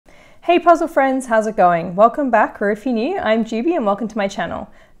Hey puzzle friends, how's it going? Welcome back, or if you're new, I'm Juby and welcome to my channel.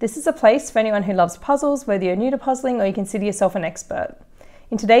 This is a place for anyone who loves puzzles, whether you're new to puzzling or you consider yourself an expert.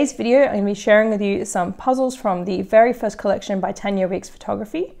 In today's video, I'm going to be sharing with you some puzzles from the very first collection by Tania Wicks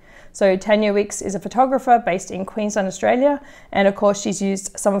Photography. So Tania Wicks is a photographer based in Queensland, Australia, and of course she's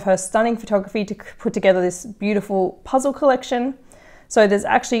used some of her stunning photography to put together this beautiful puzzle collection. So there's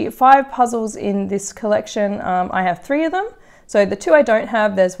actually 5 puzzles in this collection. I have 3 of them. So the 2 I don't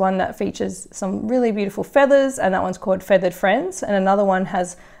have, there's one that features some really beautiful feathers, and that one's called Feathered Friends, and another one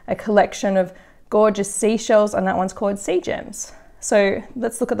has a collection of gorgeous seashells, and that one's called Sea Gems. So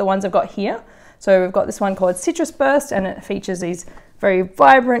let's look at the ones I've got here. So we've got this one called Citrus Burst, and it features these very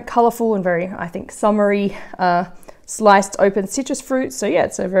vibrant, colourful, and very, I think, summery sliced open citrus fruits. So yeah,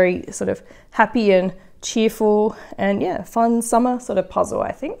 it's a very sort of happy and cheerful and yeah, fun summer sort of puzzle,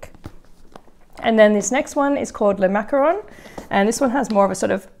 I think. And then this next one is called Le Macaron, and this one has more of a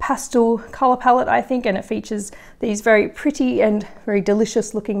sort of pastel colour palette, I think, and it features these very pretty and very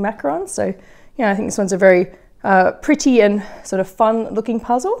delicious looking macarons. So yeah, I think this one's a very pretty and sort of fun looking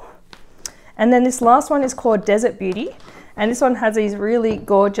puzzle. And then this last one is called Desert Beauty, and this one has these really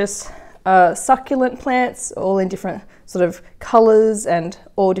gorgeous succulent plants, all in different sort of colours and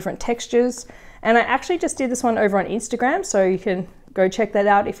all different textures. And I actually just did this one over on Instagram, so you can go check that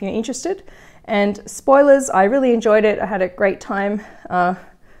out if you're interested. And spoilers, I really enjoyed it. I had a great time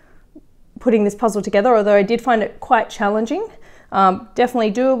putting this puzzle together, although I did find it quite challenging.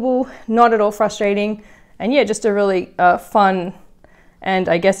 Definitely doable, not at all frustrating, and yeah, just a really fun and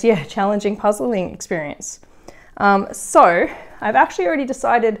I guess, yeah, challenging puzzling experience. So I've actually already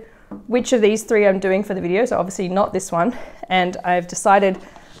decided which of these 3 I'm doing for the video, so obviously not this one, and I've decided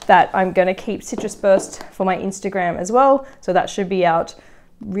that I'm going to keep Citrus Burst for my Instagram as well, so that should be out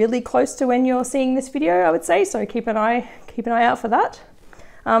really close to when you're seeing this video, I would say, so keep an eye out for that.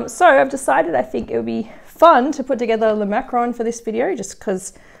 So I've decided I think it would be fun to put together Le Macaron for this video, just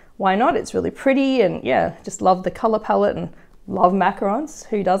because why not? It's really pretty, and yeah, just love the color palette and love macarons,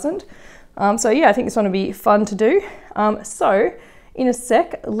 who doesn't? So yeah, I think this one will be fun to do. So in a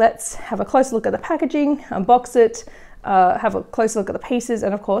sec, let's have a closer look at the packaging, unbox it, have a closer look at the pieces,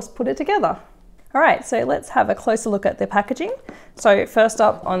 and of course put it together. All right, so let's have a closer look at the packaging. So first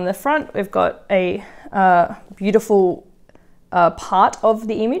up on the front, we've got a beautiful part of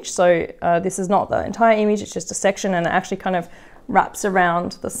the image. So this is not the entire image, it's just a section, and it actually kind of wraps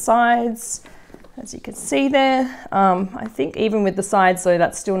around the sides, as you can see there. I think even with the sides, though,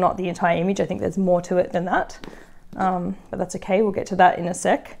 that's still not the entire image. I think there's more to it than that, but that's okay, we'll get to that in a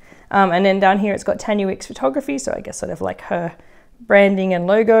sec. And then down here it's got Tania Wicks Photography, so I guess sort of like her branding and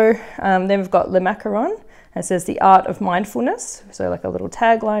logo. Then we've got Le Macaron, and it says the art of mindfulness, so like a little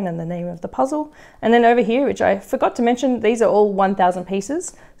tagline and the name of the puzzle. And then over here, which I forgot to mention, these are all 1,000 pieces.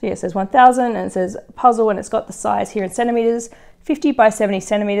 So yeah, it says 1,000, and it says puzzle, and it's got the size here in centimeters, 50 by 70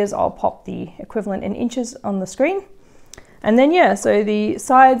 centimeters. I'll pop the equivalent in inches on the screen. And then yeah, so the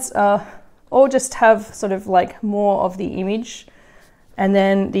sides all just have sort of like more of the image. And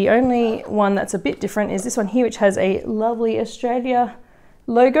then the only one that's a bit different is this one here, which has a lovely Australia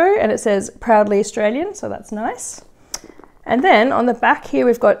logo, and it says Proudly Australian, so that's nice. And then on the back here,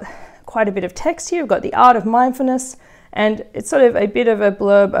 we've got quite a bit of text here. We've got the art of mindfulness, and it's sort of a bit of a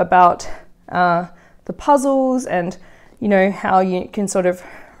blurb about the puzzles and, you know, how you can sort of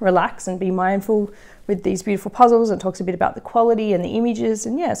relax and be mindful with these beautiful puzzles, and talks a bit about the quality and the images.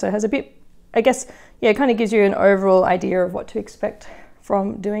 And yeah, so it has a bit, I guess, yeah, it kind of gives you an overall idea of what to expect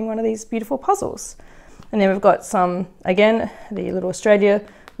from doing one of these beautiful puzzles. And then we've got some, again, the little Australia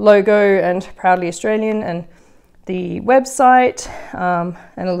logo and Proudly Australian, and the website,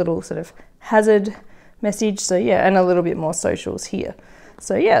 and a little sort of hazard message. So yeah, and a little bit more socials here.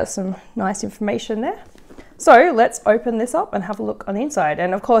 So yeah, some nice information there. So let's open this up and have a look on the inside.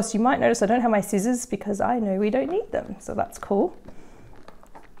 And of course, you might notice I don't have my scissors because I know we don't need them. So that's cool.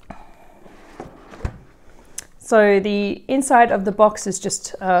 So the inside of the box is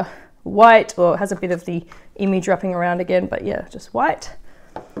just white, or has a bit of the image wrapping around again, but yeah, just white.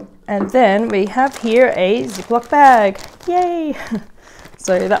 And then we have here a Ziploc bag, yay!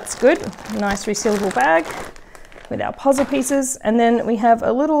 So that's good, nice resealable bag with our puzzle pieces. And then we have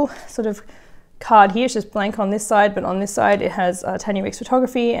a little sort of card here, it's just blank on this side, but on this side it has Tania Wicks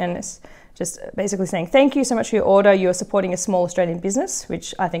Photography, and it's just basically saying thank you so much for your order, you are supporting a small Australian business,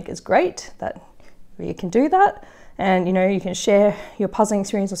 which I think is great that you can do that. And you know, you can share your puzzling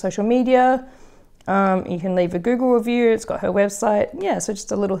experience on social media, you can leave a Google review, it's got her website, yeah, so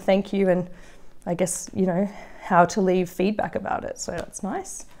just a little thank you, and I guess, you know, how to leave feedback about it, so that's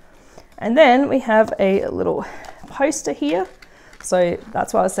nice. And then we have a little poster here So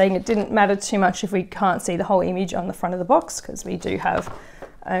that's why I was saying it didn't matter too much if we can't see the whole image on the front of the box, because we do have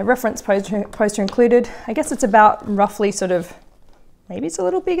a reference poster included. I guess it's about roughly sort of, maybe it's a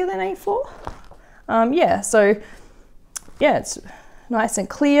little bigger than A4. Yeah, so yeah, it's nice and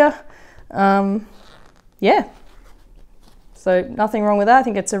clear. Yeah, so nothing wrong with that. I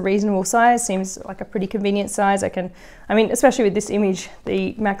think it's a reasonable size, seems like a pretty convenient size. I mean, especially with this image,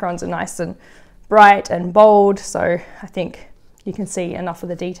 the macarons are nice and bright and bold, so I think you can see enough of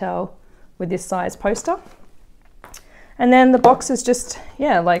the detail with this size poster. And then the box is just,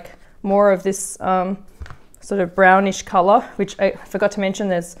 yeah, like more of this sort of brownish color, which I forgot to mention,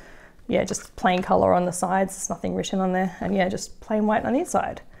 there's, yeah, just plain color on the sides, there's nothing written on there, and yeah, just plain white on the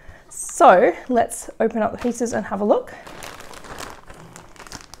inside. So let's open up the pieces and have a look.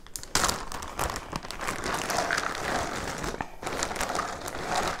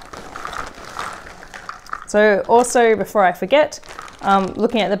 So also, before I forget,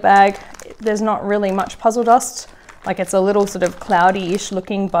 looking at the bag, there's not really much puzzle dust. Like, it's a little sort of cloudy-ish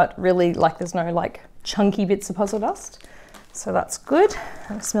looking, but really like there's no like chunky bits of puzzle dust. So that's good.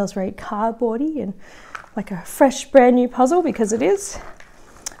 And it smells very cardboardy and like a fresh brand new puzzle, because it is.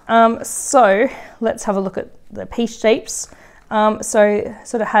 So let's have a look at the piece shapes. So it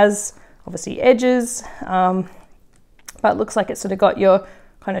sort of has obviously edges, but it looks like it's sort of got your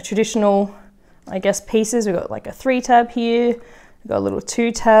kind of traditional, I guess, pieces. We've got like a 3-tab here, we've got a little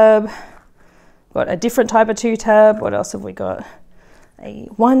 2-tab, got a different type of 2-tab. What else have we got? A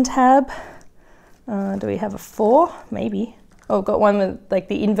 1-tab. Do we have a 4? Maybe. Oh, we've got one with like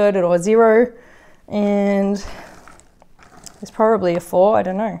the inverted or 0, and there's probably a 4, I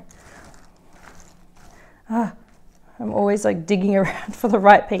don't know. I'm always like digging around for the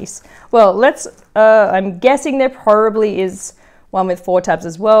right piece. Well, let's, I'm guessing there probably is one with 4 tabs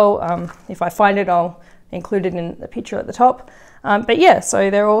as well. If I find it, I'll include it in the picture at the top. But yeah, so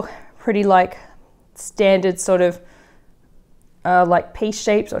they're all pretty like standard sort of like piece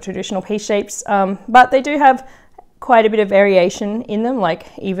shapes or traditional piece shapes. But they do have quite a bit of variation in them, like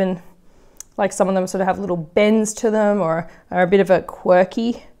even like some of them sort of have little bends to them, or are a bit of a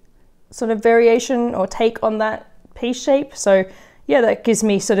quirky sort of variation or take on that piece shape. So yeah, that gives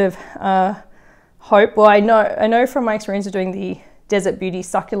me sort of hope. Well, I know from my experience of doing the Desert Beauty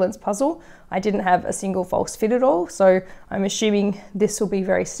Succulents puzzle, I didn't have a single false fit at all, so I'm assuming this will be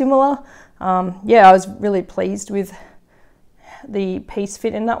very similar. Yeah, I was really pleased with the piece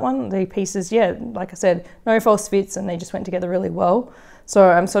fit in that one. The pieces, yeah, like I said, no false fits, and they just went together really well. So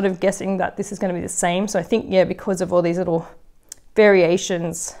I'm sort of guessing that this is going to be the same. So I think, yeah, because of all these little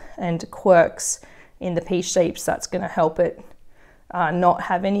variations and quirks in the piece shapes, that's going to help it not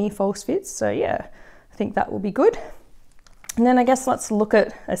have any false fits. So yeah, I think that will be good. And then I guess let's look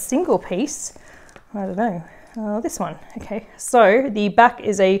at a single piece. I don't know, this one. Okay, so the back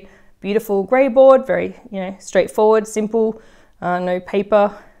is a beautiful grey board, very, you know, straightforward, simple, no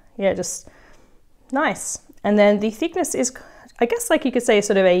paper. Yeah, just nice. And then the thickness is, I guess, like you could say,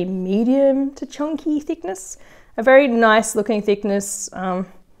 sort of a medium to chunky thickness. A very nice looking thickness.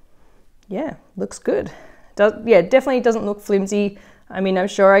 Yeah, looks good. Yeah, definitely doesn't look flimsy. I mean, I'm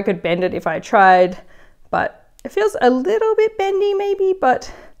sure I could bend it if I tried, but it feels a little bit bendy maybe,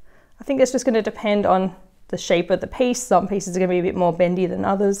 but I think it's just going to depend on the shape of the piece. Some pieces are going to be a bit more bendy than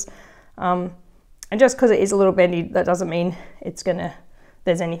others. And just because it is a little bendy, that doesn't mean it's gonna,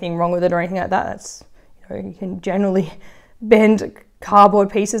 there's anything wrong with it or anything like that. That's, you know, you can generally bend cardboard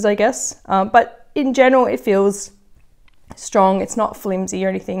pieces, I guess. But in general, it feels strong. It's not flimsy or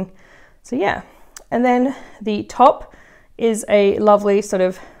anything. So yeah. And then the top is a lovely sort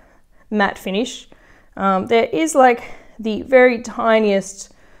of matte finish. There is like the very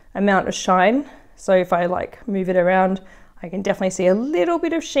tiniest amount of shine. So if I like move it around, I can definitely see a little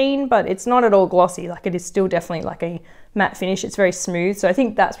bit of sheen, but it's not at all glossy. Like, it is still definitely like a matte finish. It's very smooth. So I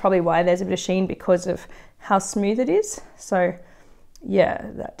think that's probably why there's a bit of sheen, because of how smooth it is. So yeah,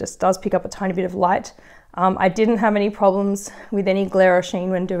 that just does pick up a tiny bit of light. I didn't have any problems with any glare or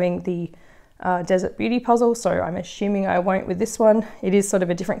sheen when doing the Desert Beauty puzzle, so I'm assuming I won't with this one. It is sort of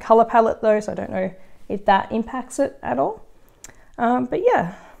a different color palette though, so I don't know if that impacts it at all. But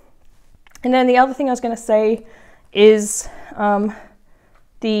yeah. And then the other thing I was going to say is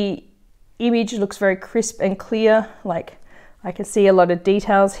the image looks very crisp and clear. Like, I can see a lot of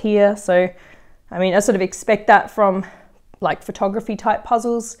details here. So, I mean, I sort of expect that from like photography type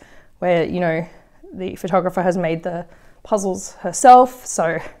puzzles where, you know, the photographer has made the puzzles herself.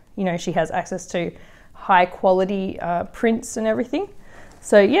 So, you know, she has access to high quality prints and everything.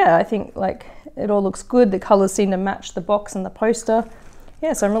 So yeah, I think like it all looks good. The colors seem to match the box and the poster.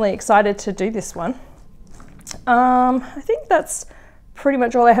 Yeah, so I'm really excited to do this one. I think that's pretty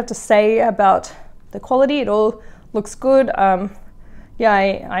much all I have to say about the quality. It all looks good.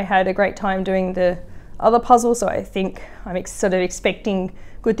 Yeah, I had a great time doing the other puzzle, so I think I'm sort of expecting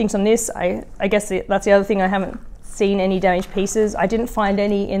good things on this. I guess that's the other thing, I haven't seen any damaged pieces. I didn't find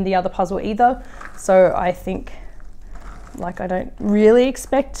any in the other puzzle either, so I think, like, I don't really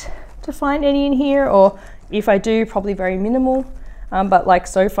expect to find any in here, or if I do, probably very minimal, but like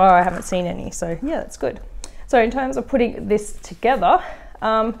so far I haven't seen any, so yeah, that's good. So in terms of putting this together,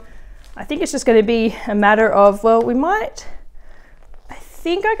 I think it's just going to be a matter of, well, I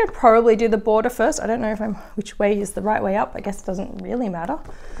think I could probably do the border first. I don't know which way is the right way up. I guess it doesn't really matter.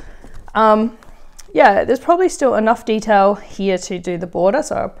 Yeah, there's probably still enough detail here to do the border,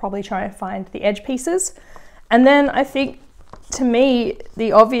 so I'll probably try and find the edge pieces. And then I think, to me,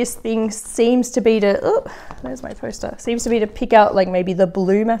 the obvious thing seems to be to, oh, there's my poster, seems to be to pick out like maybe the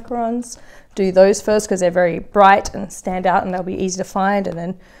blue macarons, do those first because they're very bright and stand out and they'll be easy to find. And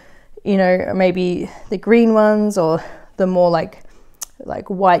then, you know, maybe the green ones or the more like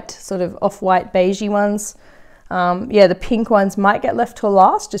white, sort of off-white beigey ones. Yeah, the pink ones might get left till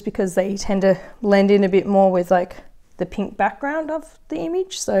last just because they tend to blend in a bit more with like the pink background of the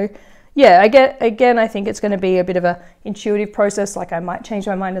image. So yeah, again, I think it's going to be a bit of a intuitive process. Like I might change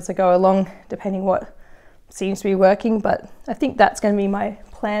my mind as I go along, depending what seems to be working, but I think that's going to be my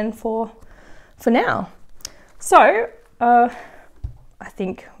plan for now. So I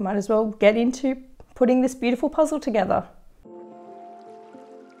think might as well get into putting this beautiful puzzle together.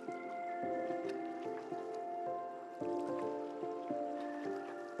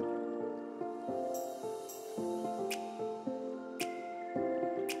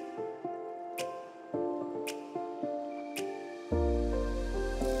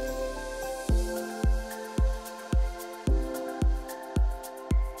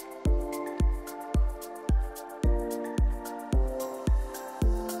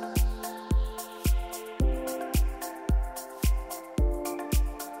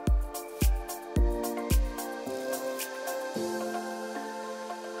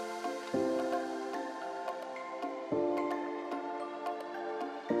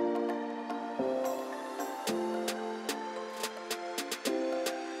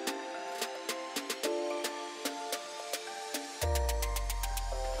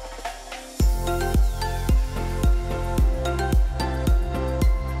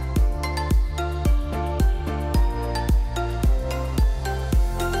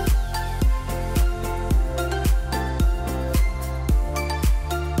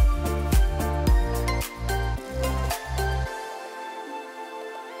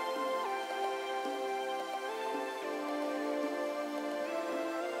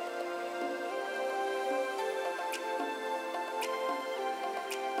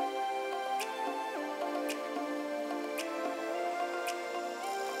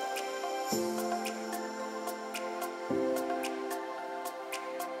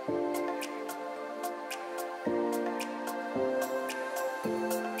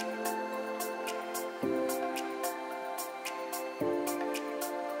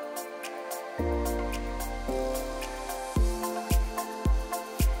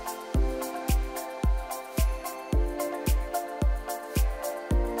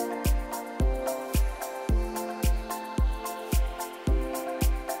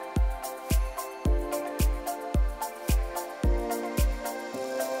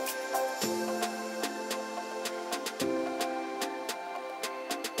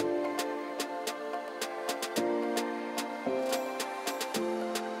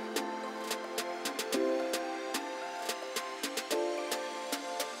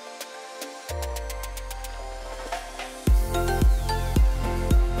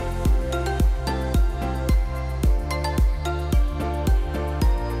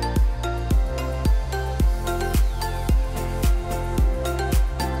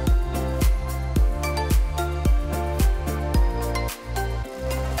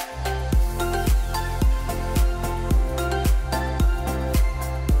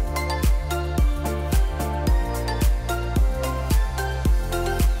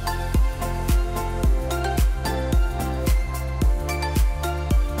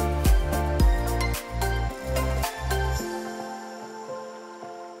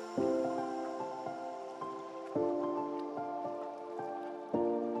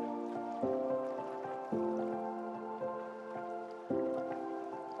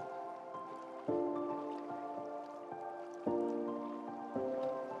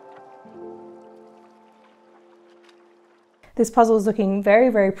 This puzzle is looking very,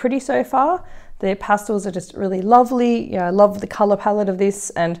 very pretty so far. The pastels are just really lovely. I love the color palette of this,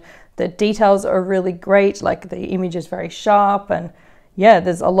 and the details are really great. Like the image is very sharp, and yeah,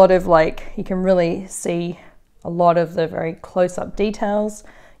 there's a lot of you can really see a lot of the very close-up details.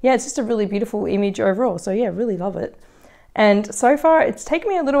 Yeah, it's just a really beautiful image overall. So yeah, really love it. And so far it's taken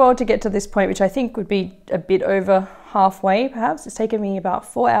me a little while to get to this point, which I think would be a bit over halfway perhaps. It's taken me about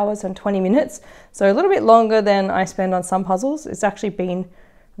 4 hours and 20 minutes. So a little bit longer than I spend on some puzzles. It's actually been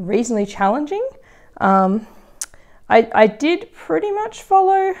reasonably challenging. I did pretty much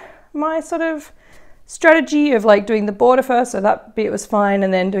follow my sort of strategy of doing the border first, so that bit was fine,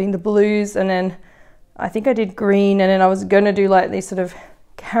 and then doing the blues, and then I think I did green, and then I was going to do these sort of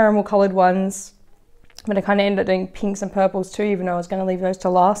caramel colored ones, but I kind of ended up doing pinks and purples too, even though I was going to leave those to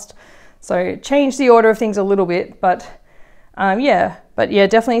last. So changed the order of things a little bit, but yeah,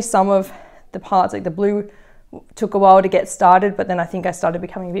 definitely some of the parts, like the blue, took a while to get started, but then I think I started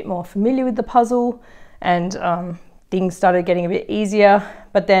becoming a bit more familiar with the puzzle, and things started getting a bit easier,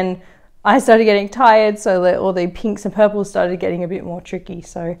 but then I started getting tired, so all the pinks and purples started getting a bit more tricky.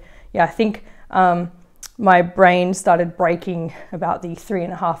 So yeah, I think my brain started breaking about the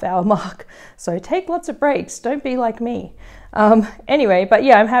 3.5 hour mark. So take lots of breaks, don't be like me. Anyway, but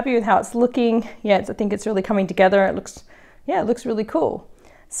yeah, I'm happy with how it's looking. Yeah, I think it's really coming together. It looks really cool.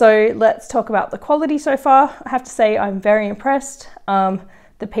 So let's talk about the quality so far. I have to say I'm very impressed.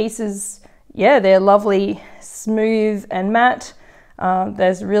 The pieces, yeah, they're lovely, smooth and matte.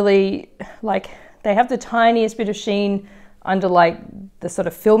 There's really they have the tiniest bit of sheen under the sort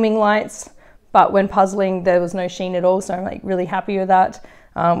of filming lights, but when puzzling there was no sheen at all, so I'm really happy with that,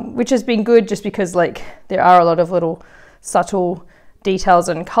 which has been good just because there are a lot of little subtle details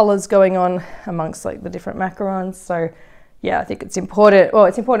and colors going on amongst the different macarons. So yeah, I think it's important. Well,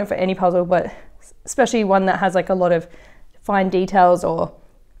 it's important for any puzzle, but especially one that has a lot of fine details or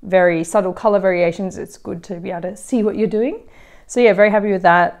very subtle color variations. It's good to be able to see what you're doing. So yeah, very happy with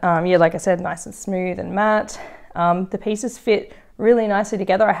that. Yeah, like I said, nice and smooth and matte. The pieces fit really nicely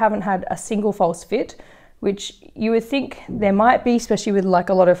together. I haven't had a single false fit, which you would think there might be, especially with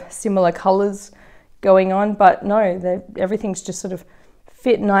a lot of similar colors going on, but no, everything's just sort of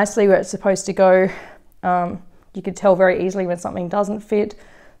fit nicely where it's supposed to go. You could tell very easily when something doesn't fit.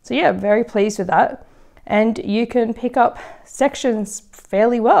 So yeah, very pleased with that. And you can pick up sections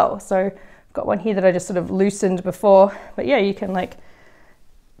fairly well. So I've got one here that I just sort of loosened before, but yeah, you can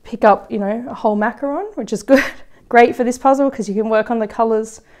pick up, a whole macaron, which is good. Great for this puzzle because you can work on the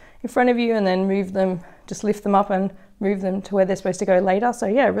colors in front of you and then move them, just lift them up and move them to where they're supposed to go later. So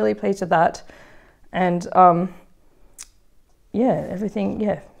yeah, really pleased with that. And yeah, everything,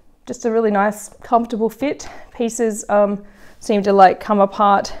 yeah, just a really nice, comfortable fit. Pieces seem to come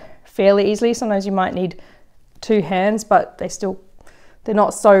apart fairly easily. Sometimes you might need 2 hands, but they're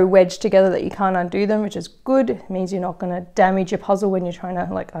not so wedged together that you can't undo them, which is good. It means you're not going to damage your puzzle when you're trying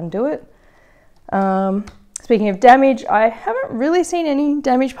to undo it. Speaking of damage, I haven't really seen any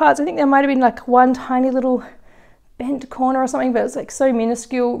damaged parts. I think there might have been one tiny little bent corner or something, but it's so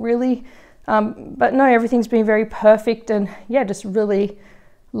minuscule really. But no, everything's been very perfect, and yeah, just really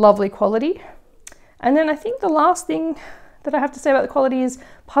lovely quality. And then I think the last thing that I have to say about the quality is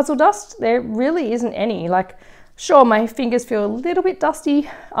puzzle dust. There really isn't any. Sure, my fingers feel a little bit dusty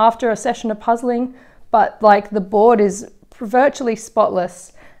after a session of puzzling, but the board is virtually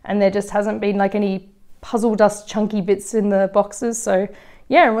spotless, and there just hasn't been any puzzle dust chunky bits in the boxes. So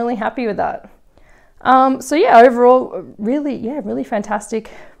yeah, I'm really happy with that. So yeah, overall, really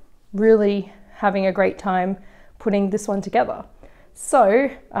fantastic. Really having a great time putting this one together. So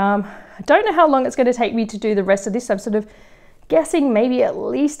I don't know how long it's going to take me to do the rest of this. I'm sort of guessing maybe at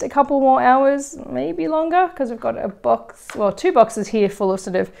least a couple more hours, maybe longer, because I've got a box, well, 2 boxes here full of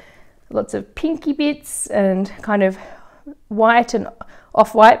sort of lots of pinky bits and kind of white and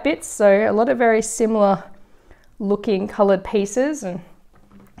off-white bits. So a lot of very similar looking colored pieces, and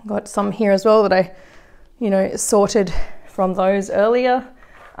got some here as well that I, sorted from those earlier.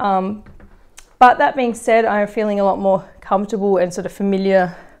 But that being said, I'm feeling a lot more comfortable and sort of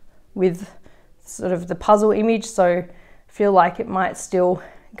familiar with sort of the puzzle image. So feel like it might still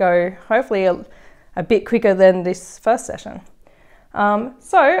go hopefully a bit quicker than this first session.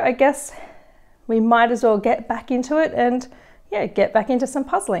 So I guess we might as well get back into it and yeah, get back into some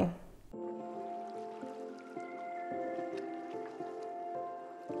puzzling.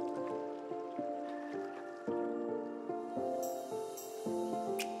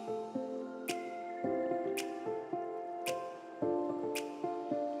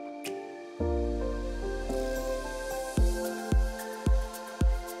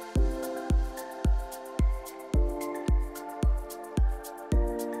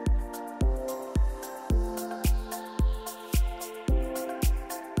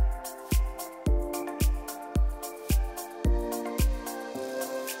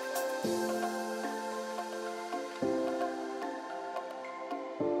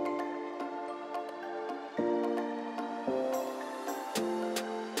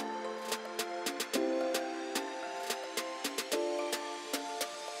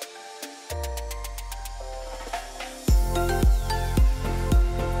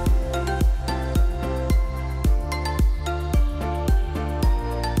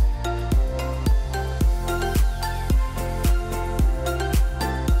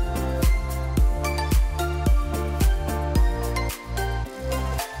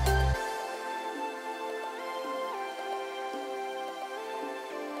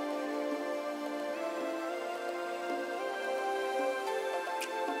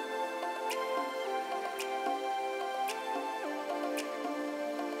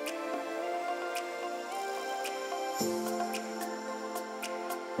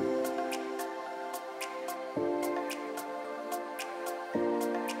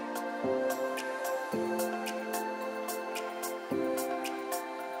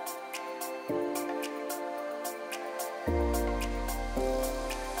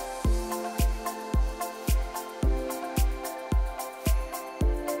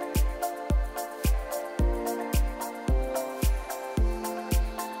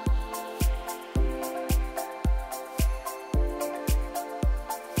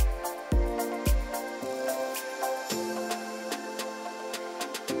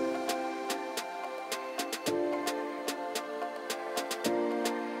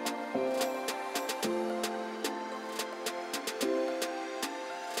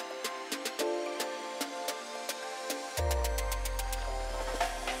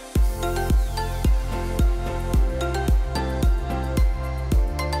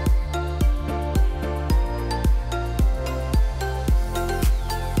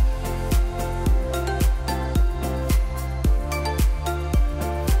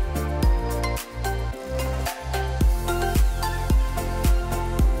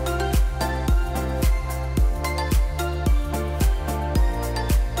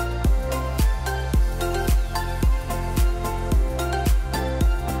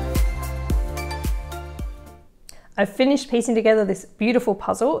 I've finished piecing together this beautiful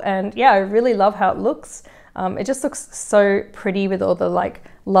puzzle, and yeah, I really love how it looks. It just looks so pretty with all the like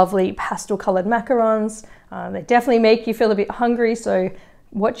lovely pastel colored macarons. They definitely make you feel a bit hungry, so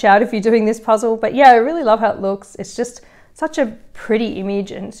watch out if you're doing this puzzle. But yeah, I really love how it looks. It's just such a pretty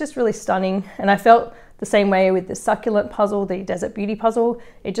image, and it's just really stunning. And I felt the same way with the succulent puzzle, the Desert Beauty puzzle.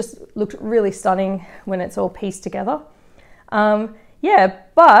 It just looked really stunning when it's all pieced together. Yeah,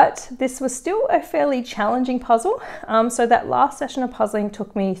 but this was still a fairly challenging puzzle. So that last session of puzzling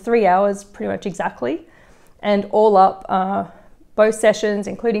took me 3 hours, pretty much exactly. And all up, both sessions,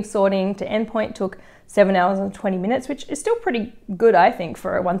 including sorting to endpoint, took 7 hours and 20 minutes, which is still pretty good, I think,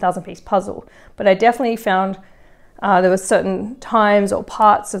 for a 1,000 piece puzzle. But I definitely found there were certain times or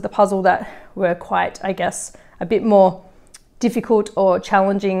parts of the puzzle that were quite, I guess, a bit more difficult or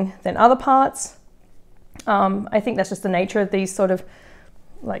challenging than other parts. I think that's just the nature of these sort of,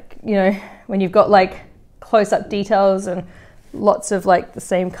 like, you know, when you've got like close-up details and lots of like the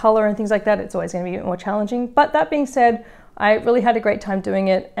same color and things like that, it's always going to be a bit more challenging. But that being said, I really had a great time doing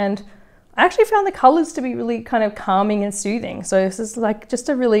it, and I actually found the colors to be really kind of calming and soothing. So this is like just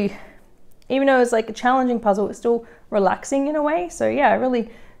a really, even though it was like a challenging puzzle, it's still relaxing in a way. So yeah, I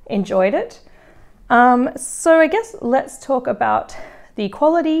really enjoyed it. So I guess let's talk about the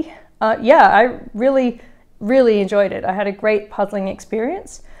quality. Yeah, I really enjoyed it. I had a great puzzling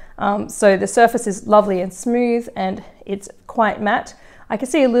experience. So the surface is lovely and smooth, and it's quite matte. I can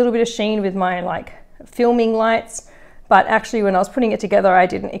see a little bit of sheen with my like filming lights, but actually when I was putting it together, I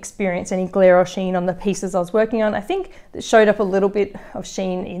didn't experience any glare or sheen on the pieces I was working on. I think it showed up a little bit of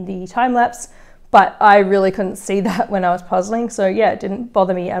sheen in the time lapse, but I really couldn't see that when I was puzzling. So yeah, it didn't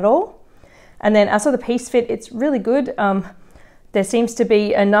bother me at all. And then as for the piece fit, it's really good. There seems to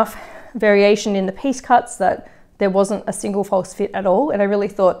be enough variation in the piece cuts that there wasn't a single false fit at all. And I really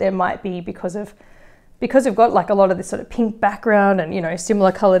thought there might be because we've got like a lot of this sort of pink background and, you know,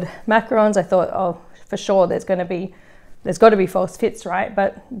 similar colored macarons. I thought, oh, for sure there's got to be false fits, right?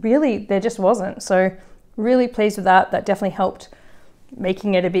 But really there just wasn't. So really pleased with that. That definitely helped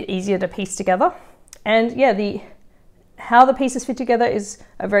making it a bit easier to piece together. And yeah, how the pieces fit together is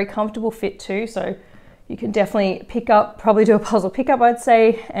a very comfortable fit too. So you can definitely probably do a puzzle pickup, I'd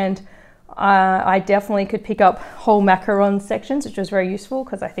say. And I definitely could pick up whole macaron sections, which was very useful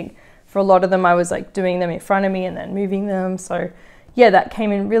because I think for a lot of them I was like doing them in front of me and then moving them. So yeah, that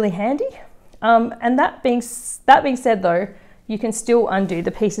came in really handy. And that being said though, you can still undo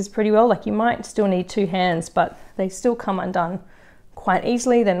the pieces pretty well. Like you might still need 2 hands, but they still come undone quite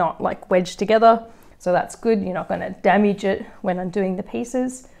easily. They're not like wedged together. So that's good. You're not going to damage it when undoing the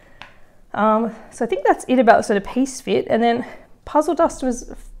pieces. So I think that's it about sort of piece fit. And then puzzle dust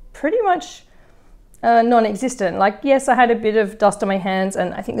was pretty much non-existent. Like, yes, I had a bit of dust on my hands,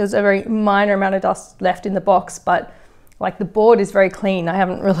 and I think there's a very minor amount of dust left in the box, but like the board is very clean. I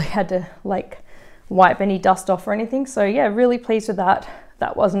haven't really had to like wipe any dust off or anything. So yeah, really pleased with that.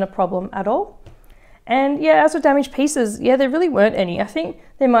 That wasn't a problem at all. And yeah, as for damaged pieces, yeah, there really weren't any. I think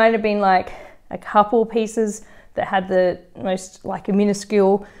there might have been like a couple pieces that had the most like a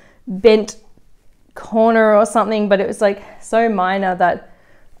minuscule bent corner or something, but it was like so minor that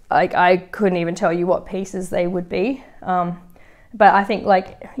like I couldn't even tell you what pieces they would be. But I think,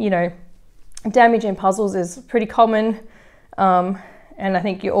 like, you know, damage in puzzles is pretty common, and I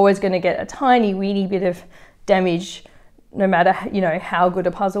think you're always going to get a tiny weeny bit of damage no matter, you know, how good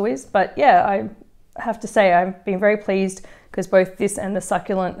a puzzle is. But yeah, I have to say I've been very pleased because both this and the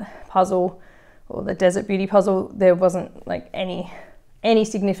succulent puzzle or the Desert Beauty puzzle, there wasn't like any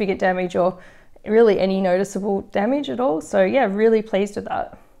significant damage or really any noticeable damage at all. So yeah, really pleased with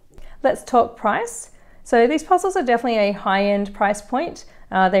that. Let's talk price. So these puzzles are definitely a high-end price point.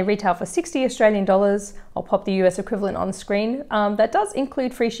 They retail for 60 Australian dollars. I'll pop the US equivalent on the screen. That does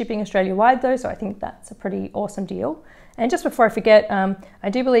include free shipping Australia-wide though, so I think that's a pretty awesome deal. And just before I forget, I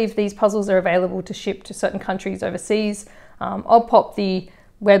do believe these puzzles are available to ship to certain countries overseas. I'll pop the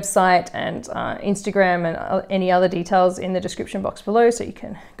website and Instagram and any other details in the description box below, so you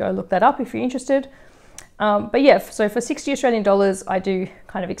can go look that up if you're interested. But yeah, so for 60 Australian dollars, I do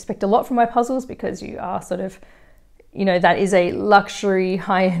kind of expect a lot from my puzzles because you are sort of, you know, that is a luxury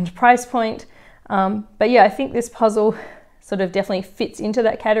high-end price point. But yeah, I think this puzzle sort of definitely fits into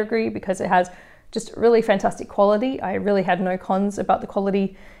that category because it has just really fantastic quality. I really had no cons about the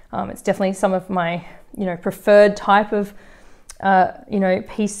quality. It's definitely some of my, you know, preferred type of, you know,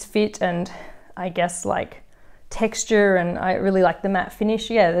 piece fit and I guess like texture, and I really like the matte finish.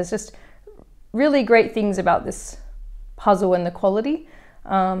 Yeah, there's just really great things about this puzzle and the quality.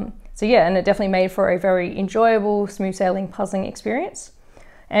 So yeah, and it definitely made for a very enjoyable, smooth sailing puzzling experience.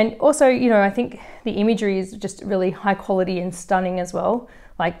 And also, you know, I think the imagery is just really high quality and stunning as well.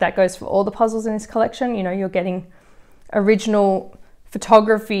 Like that goes for all the puzzles in this collection. You know, you're getting original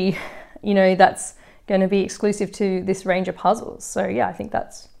photography, you know, that's going to be exclusive to this range of puzzles. So yeah, I think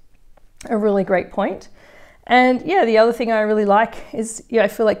that's a really great point. And yeah, the other thing I really like is, yeah, I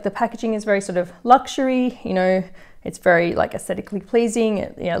feel like the packaging is very sort of luxury, you know, it's very like aesthetically pleasing.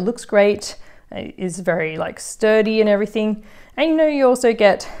 It looks great. It is very like sturdy and everything. And you know, you also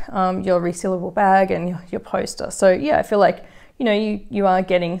get your resealable bag and your poster. So yeah, I feel like, you know, you are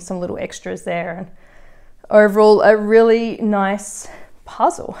getting some little extras there, and overall a really nice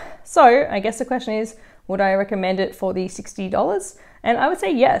puzzle. So I guess the question is, would I recommend it for the $60? And I would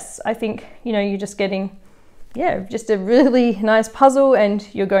say yes. I think, you know, you're just getting, yeah, just a really nice puzzle, and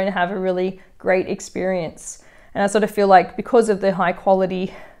you're going to have a really great experience. And I sort of feel like because of the high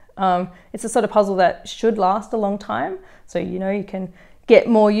quality, it's a sort of puzzle that should last a long time. So, you know, you can get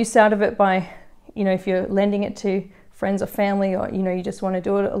more use out of it by, you know, if you're lending it to friends or family, or, you know, you just want to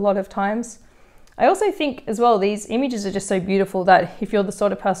do it a lot of times. I also think as well, these images are just so beautiful that if you're the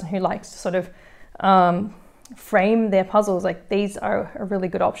sort of person who likes to sort of frame their puzzles, like these are a really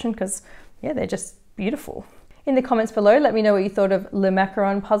good option because, yeah, they're just beautiful. In the comments below, let me know what you thought of Le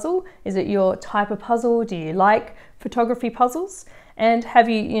Macaron puzzle. Is it your type of puzzle? Do you like photography puzzles? And have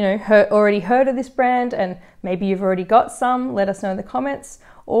you, you know, already heard of this brand, and maybe you've already got some? Let us know in the comments.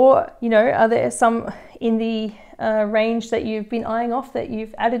 Or, you know, are there some in the range that you've been eyeing off that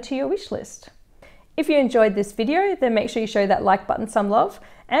you've added to your wish list? If you enjoyed this video, then make sure you show that like button some love.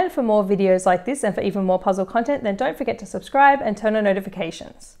 And for more videos like this and for even more puzzle content, then don't forget to subscribe and turn on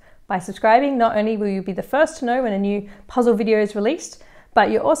notifications. By subscribing, not only will you be the first to know when a new puzzle video is released,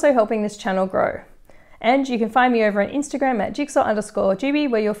 but you're also helping this channel grow. And you can find me over on Instagram at jigsaw_GB,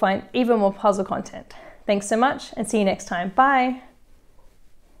 where you'll find even more puzzle content. Thanks so much, and see you next time. Bye.